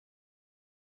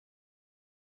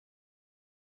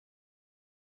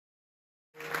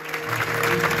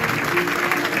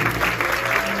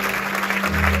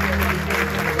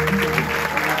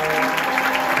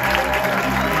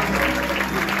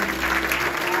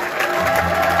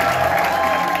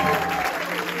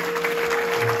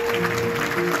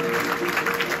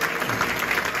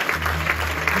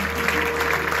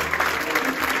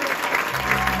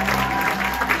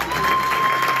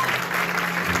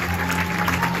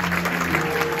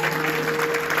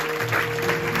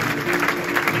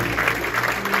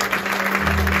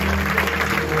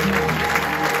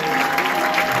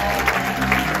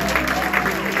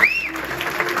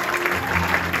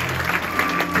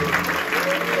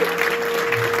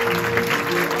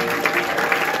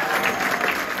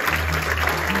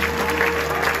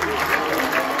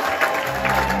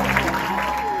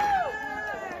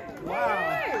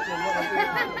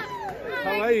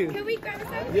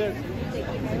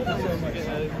very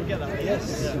much. We'll get that.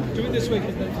 Yes. Yeah. Do it this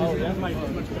weekend then. Oh, yeah, mate.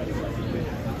 Much better.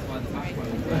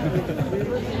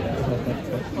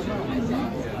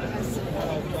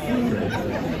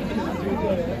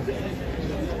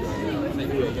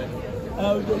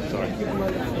 Oh, sorry.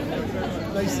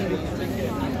 Nice to meet you.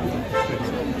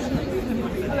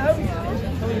 Hello.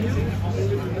 How are you?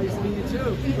 Nice to meet you too.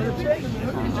 What a treat.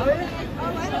 Enjoy it?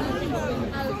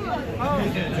 Oh,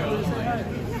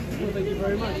 well, thank you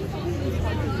very much.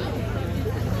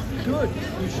 Good.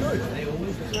 You should.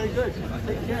 It's very good.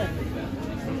 Take care.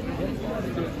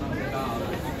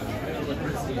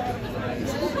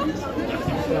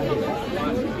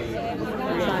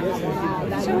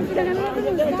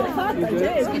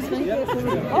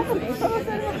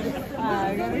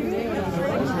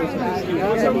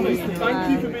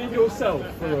 Thank you for being yourself.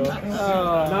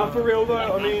 Now for real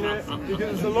though, I mean it, because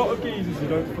there's a lot of geezers who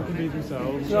don't fucking be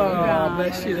themselves. Oh,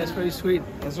 bless you, that's very sweet.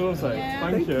 That's what I'm saying.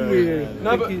 Thank you.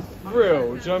 No, but for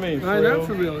real, do you know what I mean? I know,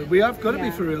 for real. We have got to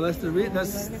be for real. That's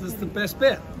the best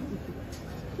bit.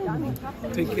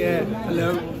 Take care.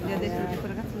 Hello.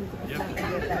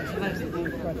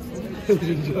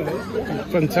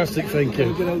 Fantastic, thank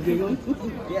you. Good old giggle.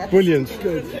 Brilliant.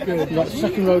 Good, good. Like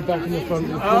second row back in the front.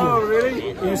 Oh,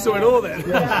 really? You saw it all then?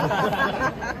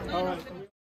 Yeah. All right.